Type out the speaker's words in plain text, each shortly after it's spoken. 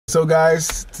So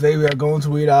guys, today we are going to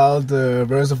read out the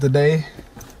verse of the day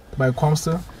by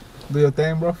Quamster. Do your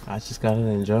thing, bro. I just got it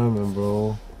in German,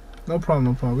 bro. No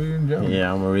problem. Read it in German.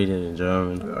 Yeah, I'm gonna read it in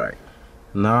German. Alright.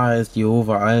 Nahe ist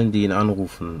Jehova allen, die ihn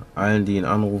anrufen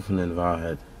in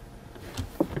Wahrheit.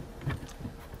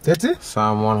 That's it?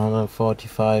 Psalm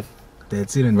 145,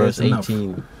 That's it, and verse that's 18.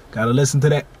 enough. Gotta listen to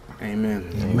that. Amen.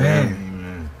 Amen.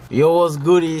 Yo, what's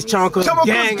goodies? Chamacos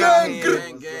gang.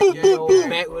 Boom.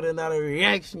 Back with another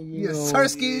reaction. You Yes, know.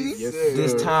 sirski. Yes, sir.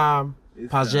 This time,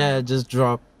 Pajel just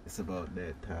dropped. It's about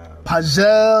that time.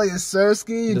 Pajel, yes,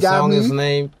 sirski. You The got song me. is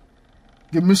named,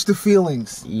 Gemischte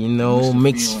Feelings. you know,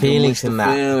 mixed feelings in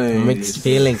that. Mixed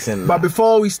feelings in But that.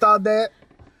 before we start that,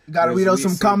 gotta Let's read out read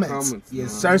some some comments. comments,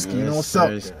 Yes, man. sirski. You know what's up?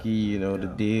 Sirski, you know the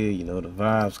deal, you know the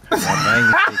vibes.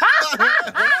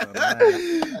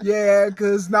 Yeah,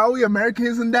 cause now we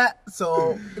Americans and that,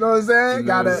 so you know what I'm saying? You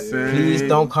know what I'm Gotta. saying? Please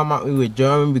don't come at me with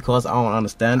German because I don't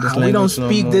understand this We don't language.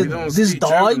 speak no this, more. We don't this speak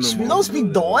German Deutsch. no We more. don't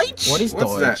speak Deutsch. What is What's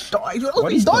Deutsch? that? Deutsch? We don't What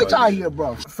speak is Deutsch Deutsch? out here,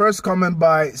 bro. First comment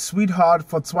by Sweetheart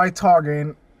vor 2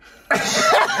 Tagen.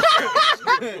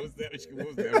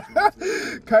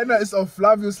 Keiner ist auf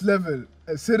Flavius Level.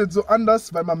 Es hittet so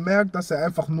anders, weil man merkt, dass er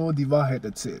einfach nur die Wahrheit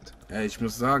erzählt. Ey, ich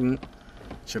muss sagen,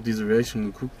 ich habe diese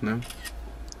Reaction geguckt, ne?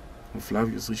 Und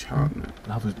Flavio ist richtig hart, ne?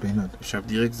 Flavius behindert. Ich habe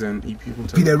direkt seinen EP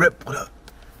runter. Wie der Rap, Bruder.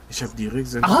 Ich habe direkt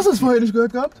seinen. Ach, hast du das vorher nicht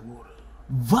gehört gehabt?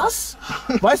 Was?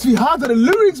 Weißt du, wie hart deine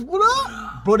Lyrics, Bruder?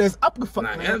 Bro, der ist abgefuckt.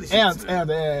 Nein, ehrlich Ernst,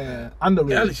 jetzt,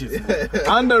 underrated. Ehrlich jetzt.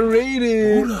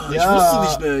 Underrated. Bruder, ich wusste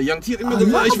nicht, ne? Young T hat immer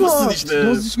gesagt, ich wusste nicht, Du ne?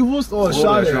 hast nicht gewusst, oh, Bruder,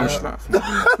 schade. ich war am Ja. Schlafen.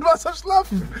 Du warst am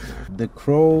Schlafen. The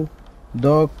Crow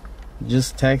Dog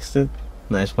just texted.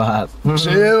 Nein, Spaß.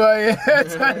 Chill mal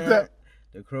jetzt, Alter.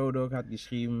 The Crow Dog hat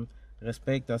geschrieben,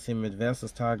 Respekt, dass ihr mit Vers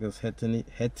des Tages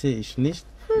hätte ich nicht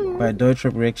bei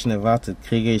Deutschrap Reaction erwartet,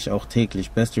 kriege ich auch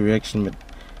täglich. Beste Reaction mit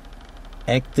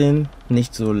Acting,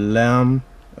 nicht so lame,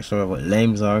 ich wollte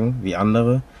lame sagen, wie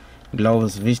andere. Glaube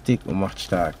es ist wichtig und macht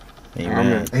stark.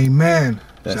 Amen. Amen.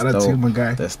 That's Shout out to you, my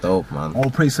guy. That's dope, man.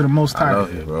 All praise to the Most I High.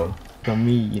 love you, bro. For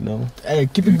me, you know. Hey,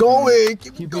 keep it going.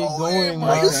 Keep it going, going, man.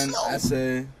 man. You Kein slow.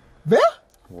 Essay, Wer?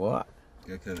 What?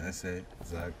 gar kein Essay,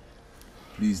 sagt,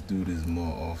 please do this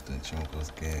more often,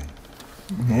 Chamacos gang.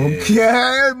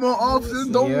 Okay, more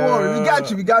often. Don't Yeah. worry. We got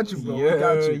you, bro. We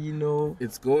got you. You know.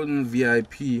 It's Golden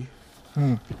VIP.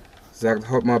 Sagt,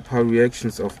 haut mal ein paar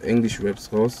Reactions auf Englisch-Raps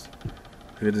raus.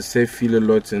 Würde safe viele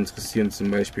Leute interessieren, zum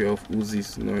Beispiel auf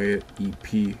Uzis neue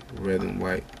EP Red and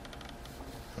White.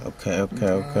 Okay.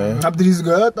 Habt ihr diese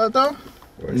gehört, Alter?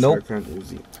 Weil ich Nope. sag kein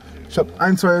Uzi. Ich hab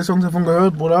 1, 2 Songs davon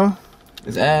gehört, Bruder.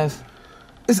 It's ass.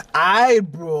 Ist ei,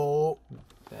 Bro.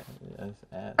 That's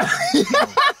ass.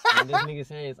 When this nigga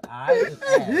say it's ass,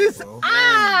 It's bro.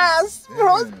 ass,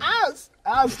 bro. It's ass.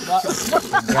 Ass, bro.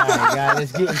 God,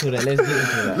 let's get into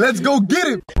that. Let's go get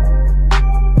it.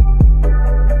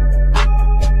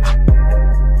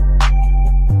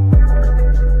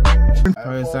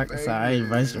 Ich sag, es sei, ich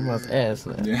weiß schon was ass,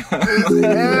 ne?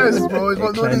 Yes, Bro. Ich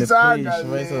wollte nur nicht sagen, Ich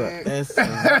weiß Alter. was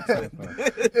ass.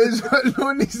 Ich wollte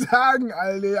nur nicht sagen,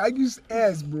 Alter. Eigentlich ist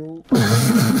ass, Bro.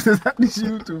 Das hat nicht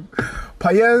YouTube.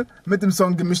 Pajel mit dem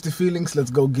Song Gemischte Feelings.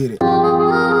 Let's go get it.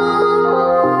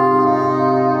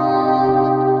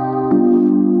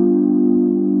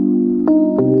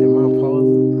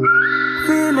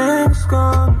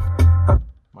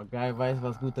 My guy weiß,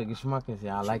 was guter Geschmack ist.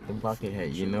 Ja, I like the bucket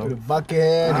head, you know? The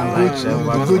bucket, I the like Gucci, the the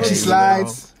bucket Gucci head,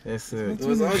 slides. You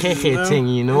know? That's a Jeje thing,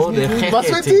 you know? The Was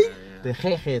für Jeje ein thing. Ding? The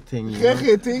Jeje thing, you know?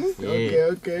 Jeje-Ting?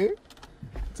 Yeah. Okay.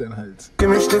 Sein Hals.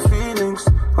 Gemischte Feelings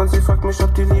und sie fragt mich,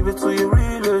 ob die Liebe zu ihr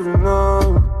real ist.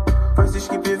 No. Weiß ich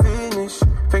geb ihr wenig,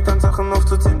 fängt an Sachen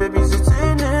aufzuzählen, Baby, sie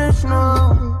zählen nicht.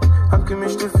 No. Hab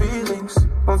gemischte Feelings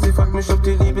und sie fragt mich, ob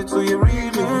die Liebe zu ihr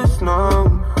real ist.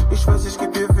 No. Ich weiß, ich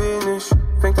geb ihr wenig,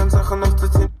 fängt an Sachen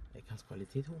aufzuzählen. Ey, kannst du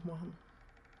Qualität hochmachen?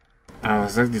 Aber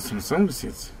was sagt ihr zum Song bis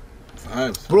jetzt?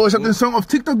 Bro, ich hab den Song auf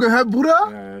TikTok gehört, Bruder.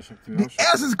 Ja, ich hab den Die auch schon.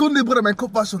 erste Sekunde, Bruder, mein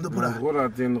Kopf war schon da, Mein Bruder. Bruder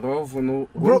hat den rauf und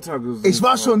Bro, runter gesungen. ich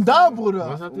war schon da, Bruder.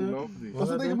 Was hat der? Unglaublich. Was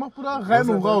hat der gemacht, Bruder? Rein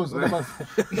und raus, oder was?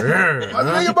 Was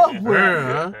hat der gemacht,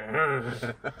 Bruder?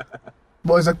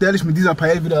 Boah, ich sag dir ehrlich, mit dieser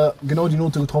Pajel wieder genau die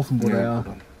Note getroffen, Bruder, ja.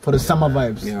 For the summer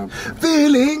vibes. Ja.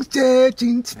 Feelings,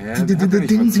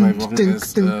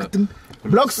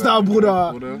 Blockstar,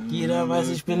 Bruder. Jeder weiß,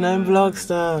 ich bin ein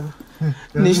Blockstar.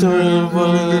 Nicht nur wir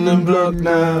wollen in einem Block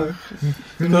nach.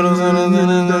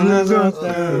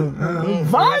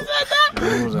 Was,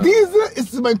 Alter? Diese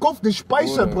ist in meinem Kopf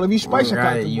gespeichert, Bruder, wie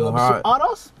Speicherkarte, Geil, Bruder. Bist du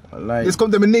Aras? Like, Jetzt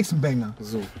kommt er mit dem nächsten Banger.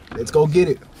 So. Let's go get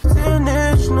it.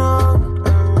 Nicht nur,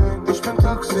 ich bin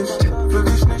toxisch, will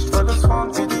dich nicht, weil das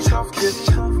Frauen, die dich aufgibt.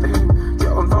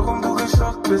 Ja, und warum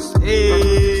bist.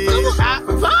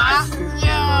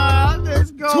 Ja,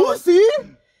 let's go. Tussi?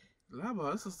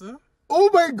 Laber, ist das der? Oh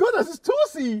mein Gott, das ist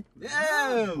Tussi.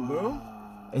 Damn, Bro.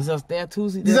 Ist das der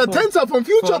Tusi? Dieser Tänzer von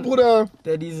Future, Bruder.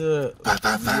 Der diese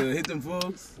Hit and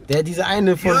Folks. Der diese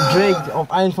eine von Drake,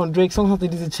 auf einen von Drake Songs hatte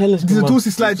diese Challenge Diese gemacht.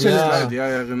 Tussi-Slide-Challenge.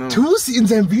 Ja, genau. Tussi in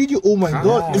seinem Video, oh mein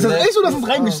Gott. Ist das echt so, dass es ist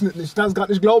reingeschnitten ist? Ich kann es gerade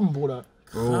nicht glauben, Bruder.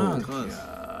 Krass.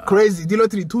 Crazy. Die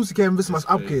Leute, die Tussi kennen, wissen, was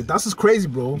abgeht. Das ist crazy,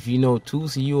 Bro. If you know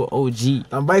Tusi, you OG.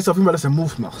 Dann weißt du auf jeden Fall, dass er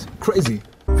Move macht. Crazy.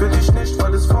 Für dich nicht,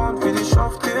 weil es Frauen wie dich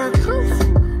oft geht.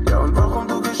 Ja, und warum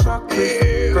du geschockt bist.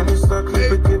 Wenn ich sag,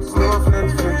 Liebe gibt's nur auf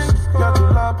Netflix. Ja, du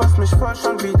laberst mich voll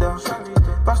schon wieder.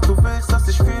 Was du willst, dass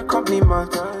ich viel, kommt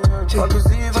niemals. Frage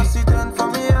sie, was sie denn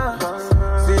von mir?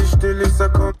 Sie ist still, ich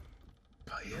sag, komm.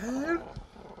 Pajel?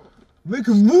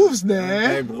 Making Moves,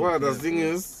 ne? Ey, Bruder, das Ding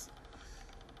ist,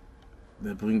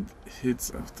 der bringt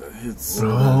Hits after Hits.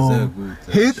 Bro. Sehr gut.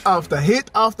 Hit after Hit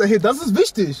after Hit. Das ist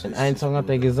wichtig. In einem Song hat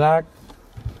er gesagt,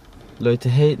 Leute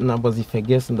haten, aber sie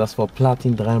vergessen, dass vor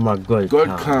Platin dreimal Gold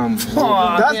kam.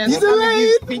 Boah, Diese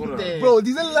Line. Bro,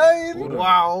 diese Line.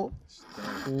 Wow.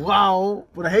 Wow.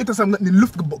 Bruder, Haters haben in die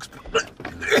Luft geboxt.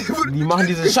 Die machen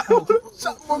diese Schatten.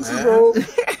 Schattenmonster, Bro.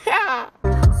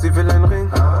 Sie will ein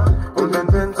Ring und ein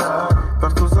Benz.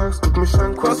 Was du sagst, guck mich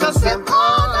an, kurz das Cent.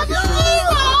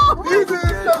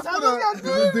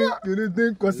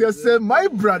 My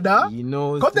brother. You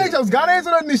know, Kommt der nicht aus Ghana jetzt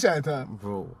oder nicht, Alter?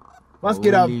 Bro. Was I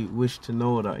geht ab? really wish to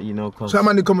know that, you know, cause Schreib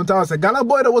mal in die Kommentare, der Ghana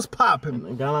Boy, der was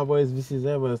poppin'. Ghana Boys, wie sie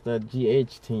selber ist, der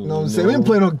GH-Team. You know what I'm saying? We ain't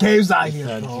playing no games out here,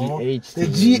 That bro. GH The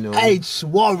team, you know. GH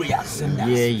Warriors in that.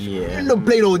 Yeah. You don't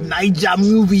play no Niger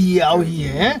movie out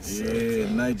here, eh? Yeah,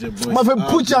 Niger boys. My friend,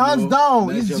 put your hands down.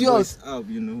 Niger It's boys yours. Up,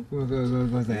 you know.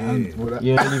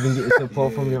 You don't even get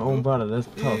support from your own brother, that's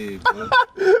tough. Hey,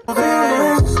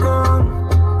 bro.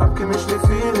 Hab gemischte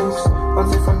Feelings und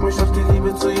sie fragt mich, ob die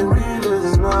Liebe zu ihr real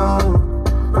ist. No.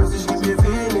 Weiß ich lieb ihr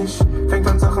wenig, fängt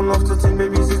an Sachen aufzuzählen,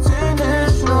 Baby, sie zählen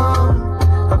nicht. No.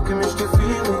 Hab gemischte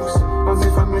Feelings und sie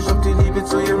fragt mich, ob die Liebe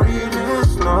zu ihr real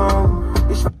ist. No.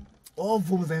 Oh,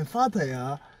 wo sein Vater,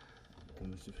 ja.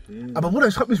 Aber Bruder,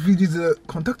 ich frag mich, wie diese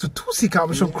Kontakt zu Tussi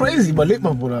kam. Ist schon crazy. Überleg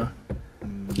mal, Bruder.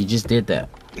 He just did that.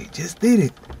 He just did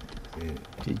it.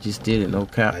 He just did it, no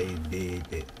cap. I did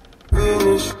it.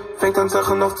 Wenig, fängt an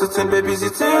Sachen aufzuzählen, Baby,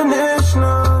 sie zählen nicht.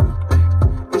 No.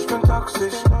 Ich bin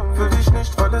toxisch, fühl dich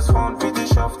nicht, weil es Frauen wie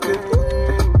dich oft gibt.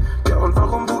 Ja, und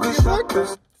warum du geschockt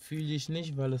bist. Fühl dich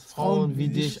nicht, weil es Frauen wie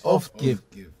dich oft gibt.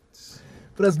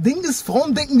 Aber das Ding ist,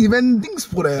 Frauen denken, die werden Dings,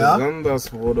 Bruder, ja? Besonders,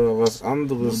 Bruder, was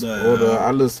anderes, Bruder, Bruder,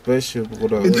 alles Special,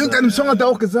 Bruder. In irgendeinem Song hat er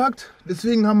auch gesagt,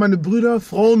 deswegen haben meine Brüder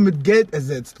Frauen mit Geld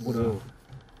ersetzt, Bruder.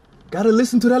 Gotta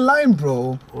listen to that line,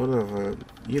 Bro. Bruder, weil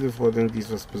jede Frau denkt, die ist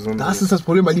was Besonderes. Das ist das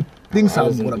Problem, weil die Dings alle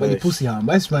haben, sind Bruder, weil die gleich. Pussy haben.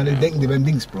 Weißt du, ich meine, die denken, die werden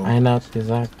Dings, Bro. Einer hat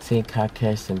gesagt, 10k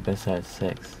Cash sind besser als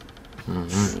Sex.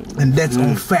 And that's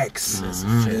on facts.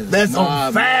 That's on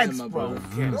Nah, facts, man, bro. my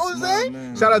You know what I'm Nah, saying?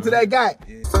 man. Shout out to that guy.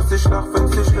 Dass ich lach,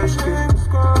 wenn's dir schlecht geht.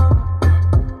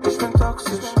 Ich bin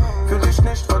toxisch, fühl dich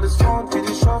nicht, weil es Frauen wie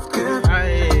dich oft gibt.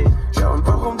 Ja, und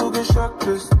warum du geschockt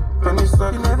bist, wenn ich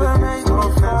sag, never made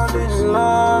me fall in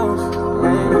love.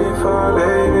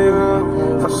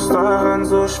 Baby, was ist daran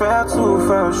so schwer zu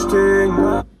verstehen?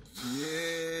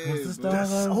 Was ist daran Das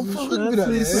ist auch so verrückt wieder,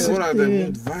 schwer zu ey. Bruder, der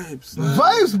bringt Vibes, ne?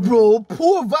 Vibes, Bro.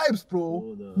 Pure Vibes, Bro.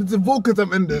 Mit den Vocals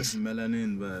am Ende.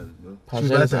 Melanin, bro.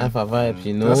 Pajel ist einfach Vibes,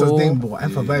 you know. Das ist das Ding, Bro.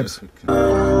 Einfach Vibes.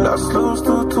 Lass los,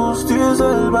 du tust dir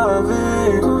selber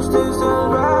weh.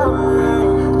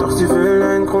 Doch sie will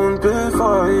einen Grund,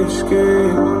 bevor ich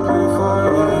geh.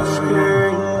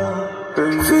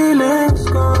 Feelings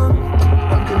gone.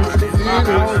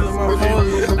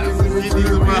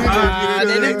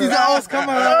 Der nimmt diese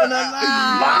Auskamera und dann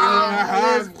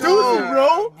Tussi,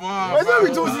 Bro. Weißt du,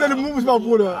 wie Tussi seine Moves macht,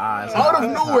 Bruder? Out of I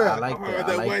nowhere. like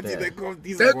that, I like that. Der kommt,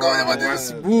 dieser Der kommt, Boah, aber der was ist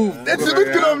smooth. Hättest du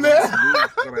mitgenommen, ne?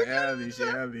 Bruder, ehrlich,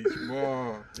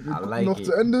 boah. I like Noch it.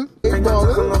 zu Ende. Fängt an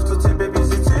Sachen aufzuzählen, Baby,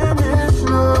 sie zählen nicht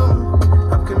nur.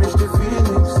 Hab gemischte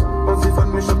Feelings und sie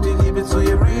fragt mich, ob die Liebe zu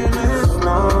ihr real ist.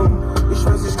 No. Ich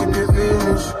weiß, ich geb ihr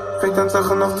wenig. Fängt an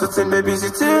Sachen aufzuzählen, Baby,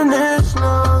 sie zählen nicht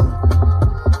nur.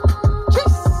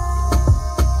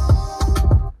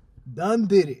 Done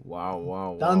did it.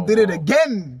 Wow. Done did it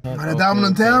again. Meine Damen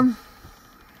und Herren,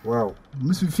 Wow,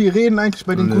 müssen wir viel reden eigentlich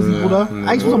bei den Kussen, Bruder?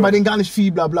 Eigentlich muss man bei denen gar nicht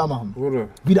viel Blabla machen. Bruder,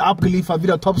 Wieder abgeliefert,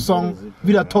 wieder Top-Song,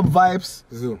 wieder Top-Vibes.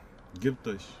 so. Gebt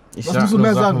euch. Ich Was sag musst du nur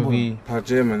mehr Sachen sagen, wie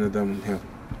Pajel, meine Damen und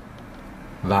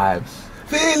Herren. Vibes.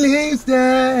 Feelings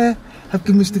there, hab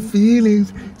gemischte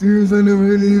Feelings. Du sollst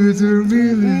nur Liebe zu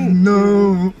really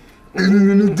know.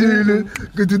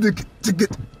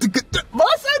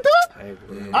 Was,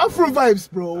 Alter? Afro-Vibes,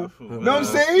 bro. Know what I'm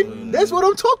saying? That's what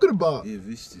I'm talking about. Ja,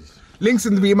 wichtig. Links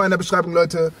sind wie immer in der Beschreibung,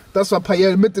 Leute. Das war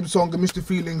Pajel mit dem Song Gemischte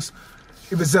Feelings.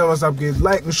 Ihr wisst selber, was abgeht.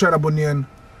 Liken, share, abonnieren.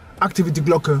 Aktiviert die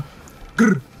Glocke.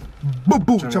 Grr. Buh,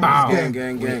 buh. Gang,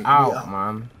 gang, gang. Out,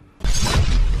 man.